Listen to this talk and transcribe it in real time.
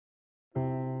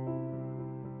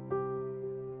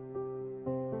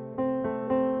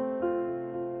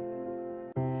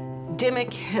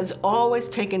Dimock has always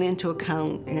taken into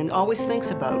account and always thinks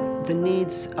about the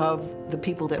needs of the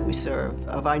people that we serve,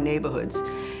 of our neighborhoods.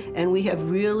 And we have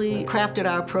really crafted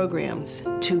our programs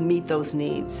to meet those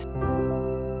needs.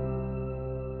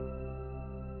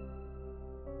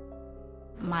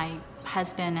 My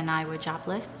husband and I were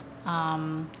jobless,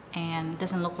 and it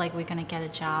doesn't look like we're going to get a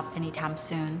job anytime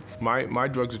soon. My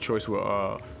drugs of choice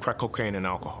were crack cocaine and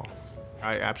alcohol.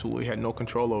 I absolutely had no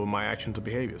control over my actions or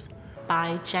behaviors.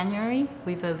 By January,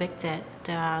 we've evicted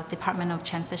the Department of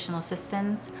Transitional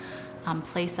Assistance,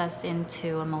 placed us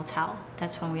into a motel.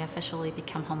 That's when we officially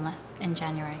become homeless in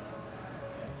January.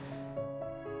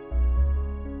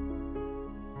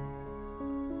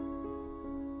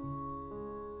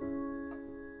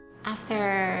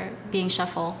 After being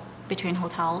shuffled between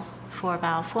hotels for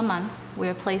about 4 months, we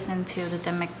were placed into the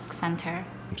Dimock Center.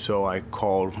 So I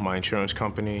called my insurance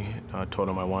company, told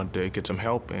them I wanted to get some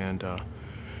help, and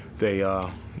they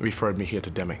referred me here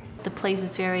to Dimock. The place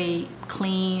is very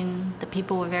clean, the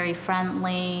people were very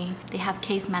friendly. They have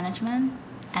case management,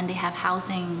 and they have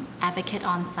housing advocate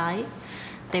on site.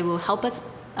 They will help us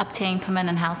obtain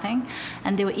permanent housing,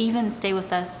 and they will even stay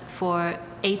with us for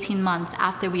 18 months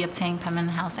after we obtain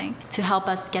permanent housing to help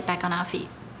us get back on our feet.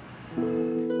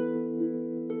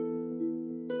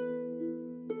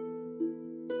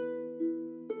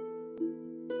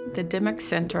 The Dimock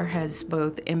Center has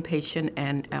both inpatient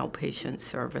and outpatient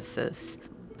services.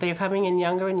 They're coming in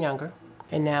younger and younger,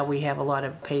 and now we have a lot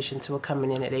of patients who are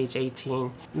coming in at age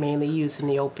 18, mainly using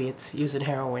the opiates, using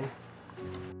heroin.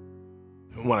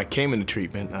 When I came into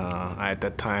treatment, at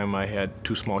that time I had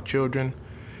 2 small children,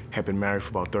 had been married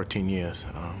for about 13 years,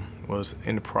 was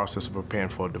in the process of preparing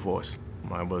for a divorce.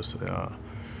 I was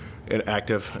in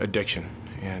active addiction,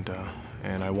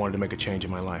 and I wanted to make a change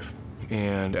in my life.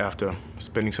 And after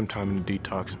spending some time in the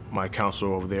detox, my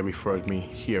counselor over there referred me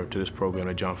here to this program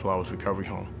at John Flowers Recovery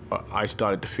Home. I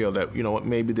started to feel that, you know what,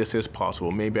 maybe this is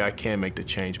possible. Maybe I can make the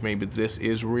change. Maybe this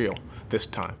is real this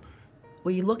time.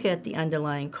 We look at the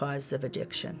underlying cause of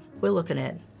addiction. We're looking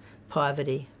at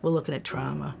poverty, we're looking at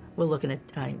trauma, we're looking at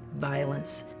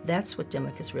violence. That's what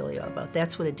Dimock is really all about.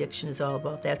 That's what addiction is all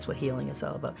about. That's what healing is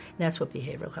all about. And that's what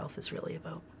behavioral health is really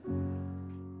about.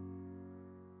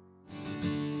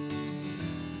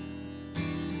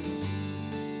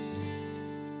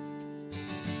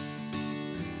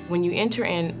 When you enter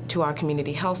into our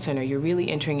community health center, you're really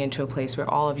entering into a place where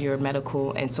all of your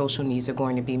medical and social needs are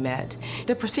going to be met.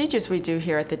 The procedures we do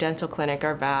here at the dental clinic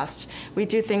are vast. We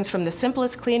do things from the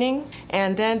simplest cleaning,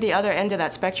 and then the other end of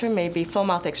that spectrum may be full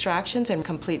mouth extractions and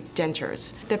complete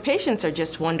dentures. The patients are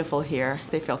just wonderful here.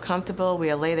 They feel comfortable,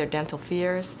 we allay their dental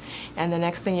fears, and the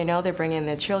next thing you know, they're bringing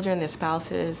their children, their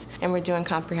spouses, and we're doing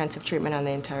comprehensive treatment on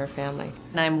the entire family.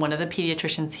 I'm one of the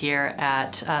pediatricians here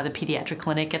at the pediatric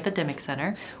clinic at the Dimock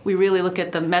Center. We really look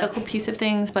at the medical piece of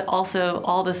things, but also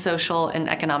all the social and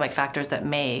economic factors that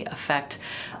may affect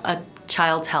a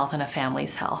child's health and a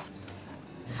family's health.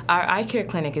 Our eye care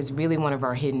clinic is really one of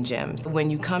our hidden gems. When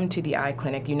you come to the eye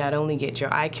clinic, you not only get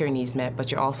your eye care needs met,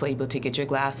 but you're also able to get your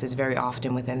glasses very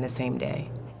often within the same day.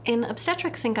 In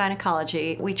obstetrics and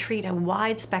gynecology, we treat a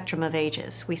wide spectrum of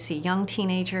ages. We see young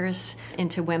teenagers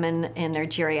into women in their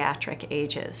geriatric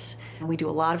ages. We do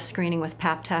a lot of screening with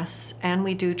Pap tests, and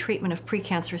we do treatment of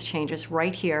precancerous changes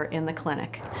right here in the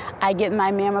clinic. I get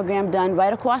my mammogram done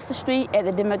right across the street at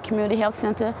the Dimock Community Health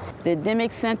Center. The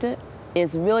Dimock Center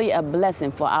is really a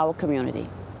blessing for our community.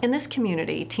 In this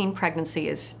community, teen pregnancy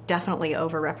is definitely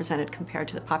overrepresented compared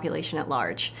to the population at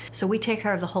large. So we take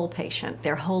care of the whole patient,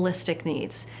 their holistic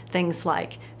needs, things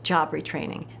like job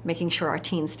retraining, making sure our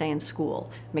teens stay in school,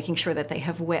 making sure that they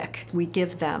have WIC. We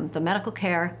give them the medical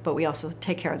care, but we also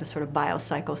take care of the sort of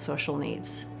biopsychosocial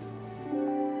needs.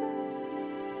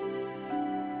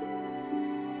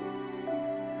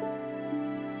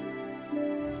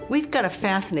 We've got a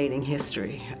fascinating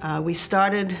history. We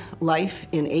started life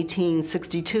in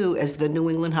 1862 as the New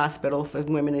England Hospital for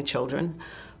Women and Children,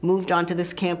 moved onto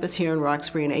this campus here in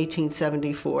Roxbury in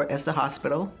 1874 as the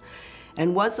hospital,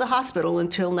 and was the hospital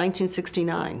until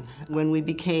 1969, when we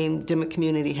became Dimock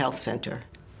Community Health Center.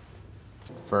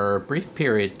 For a brief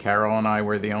period, Carol and I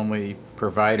were the only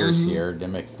providers here.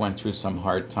 Dimock went through some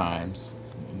hard times.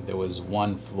 There was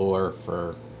one floor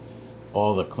for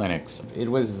all the clinics.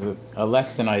 It was a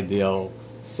less than ideal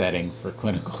setting for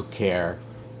clinical care.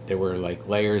 There were like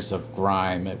layers of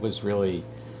grime. It was really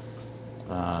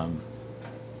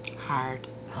Hard.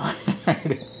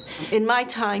 In my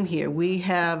time here, we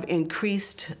have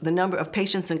increased the number of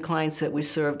patients and clients that we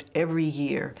served every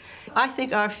year. I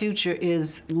think our future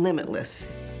is limitless.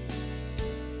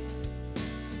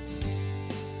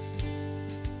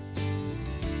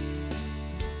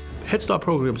 Head Start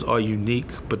programs are unique,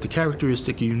 but the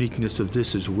characteristic uniqueness of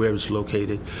this is where it's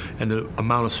located and the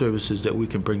amount of services that we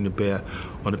can bring to bear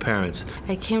on the parents.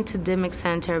 I came to Dimock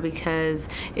Center because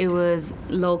it was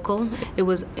local, it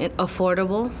was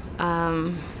affordable,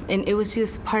 and it was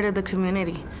just part of the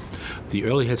community. The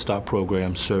Early Head Start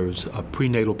program serves a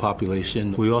prenatal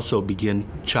population. We also begin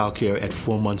childcare at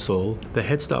 4 months old. The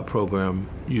Head Start program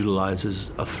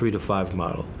utilizes a 3 to 5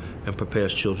 model and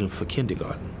prepares children for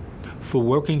kindergarten. For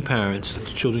working parents, the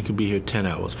children can be here 10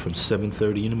 hours, from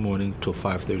 7:30 in the morning till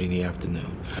 5:30 in the afternoon.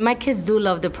 My kids do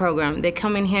love the program. They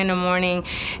come in here in the morning,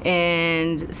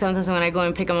 and sometimes when I go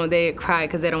and pick them up, they cry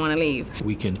because they don't want to leave.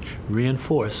 We can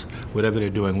reinforce whatever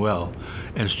they're doing well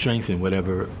and strengthen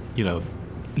whatever,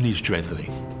 needs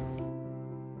strengthening.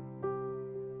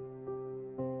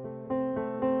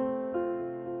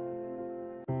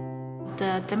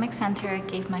 The Dimock Center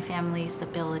gave my family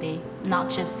stability, not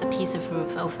just a piece of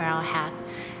roof over our head.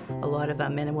 A lot of our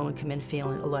men and women come in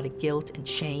feeling a lot of guilt and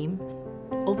shame.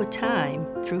 Over time,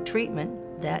 through treatment,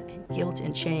 that guilt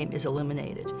and shame is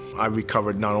eliminated. I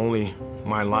recovered not only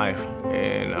my life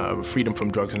and freedom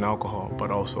from drugs and alcohol, but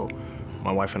also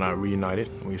my wife and I reunited.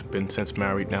 We've been since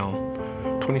married now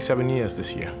 27 years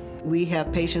this year. We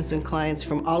have patients and clients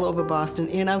from all over Boston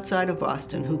and outside of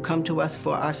Boston who come to us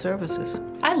for our services.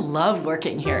 I love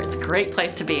working here. It's a great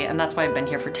place to be, and that's why I've been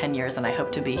here for 10 years, and I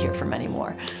hope to be here for many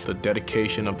more. The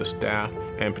dedication of the staff,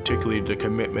 and particularly the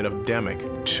commitment of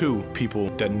Dimock to people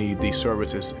that need these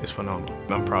services, is phenomenal.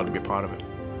 I'm proud to be a part of it.